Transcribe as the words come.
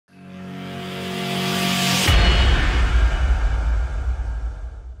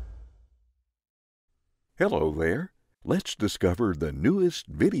Hello there. Let's discover the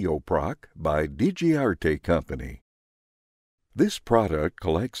newest VideoProc by Digiarty company. This product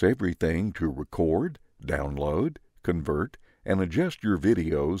collects everything to record, download, convert, and adjust your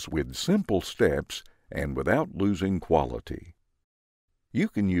videos with simple steps and without losing quality. You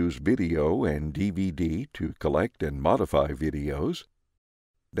can use video and DVD to collect and modify videos,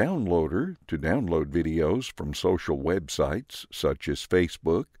 Downloader to download videos from social websites such as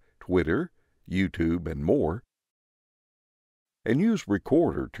Facebook, Twitter, YouTube, and more, and use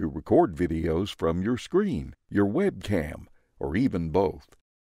Recorder to record videos from your screen, your webcam, or even both.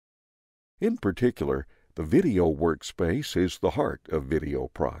 In particular, the Video Workspace is the heart of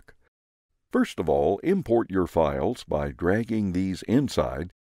VideoProc. First of all, import your files by dragging these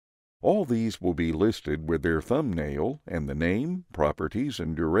inside. All these will be listed with their thumbnail and the name, properties,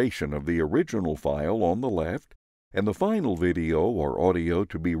 and duration of the original file on the left, and the final video or audio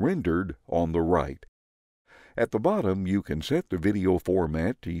to be rendered on the right. At the bottom, you can set the video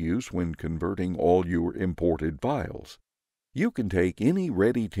format to use when converting all your imported files. You can take any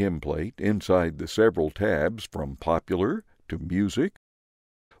ready template inside the several tabs from Popular to Music,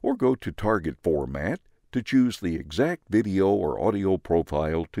 or go to Target Format to choose the exact video or audio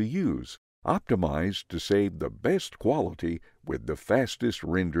profile to use, optimized to save the best quality with the fastest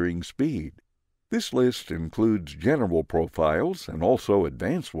rendering speed. This list includes general profiles and also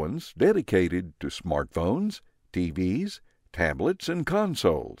advanced ones dedicated to smartphones, TVs, tablets, and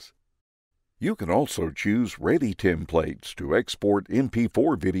consoles. You can also choose ready templates to export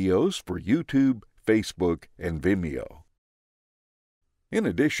MP4 videos for YouTube, Facebook, and Vimeo. In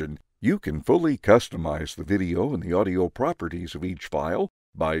addition, you can fully customize the video and the audio properties of each file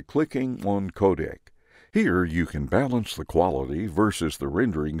by clicking on Codec. Here you can balance the quality versus the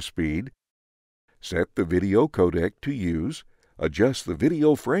rendering speed, set the video codec to use, adjust the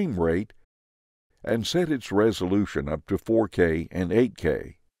video frame rate, and set its resolution up to 4K and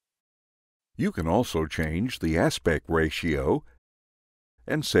 8K. You can also change the aspect ratio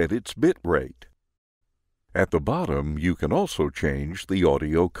and set its bit rate. At the bottom, you can also change the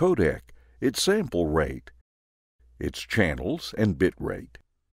audio codec, its sample rate, its channels, and bit rate.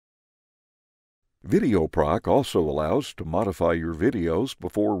 VideoProc also allows to modify your videos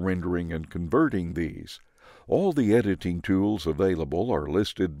before rendering and converting these. All the editing tools available are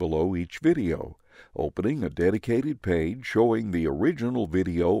listed below each video, opening a dedicated page showing the original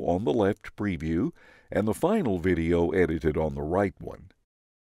video on the left preview and the final video edited on the right one.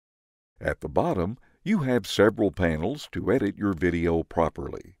 At the bottom, you have several panels to edit your video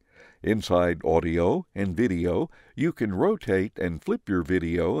properly. Inside Audio and Video, you can rotate and flip your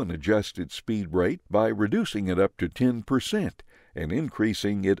video and adjust its speed rate by reducing it up to 10% and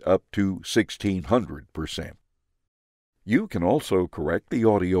increasing it up to 1600%. You can also correct the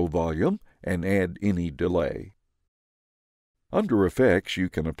audio volume and add any delay. Under Effects, you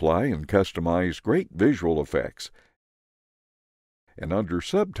can apply and customize great visual effects. And under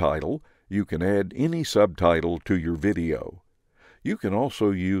Subtitle, you can add any subtitle to your video. You can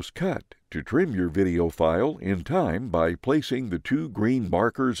also use Cut to trim your video file in time by placing the two green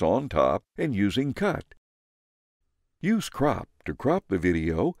markers on top and using Cut. Use Crop to crop the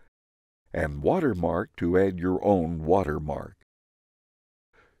video and Watermark to add your own watermark.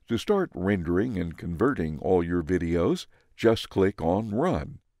 To start rendering and converting all your videos, just click on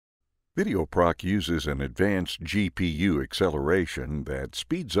Run. VideoProc uses an advanced GPU acceleration that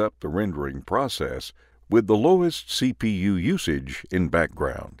speeds up the rendering process with the lowest CPU usage in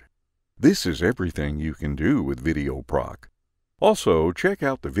background. This is everything you can do with VideoProc. Also, check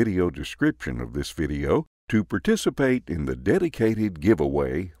out the video description of this video to participate in the dedicated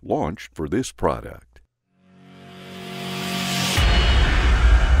giveaway launched for this product.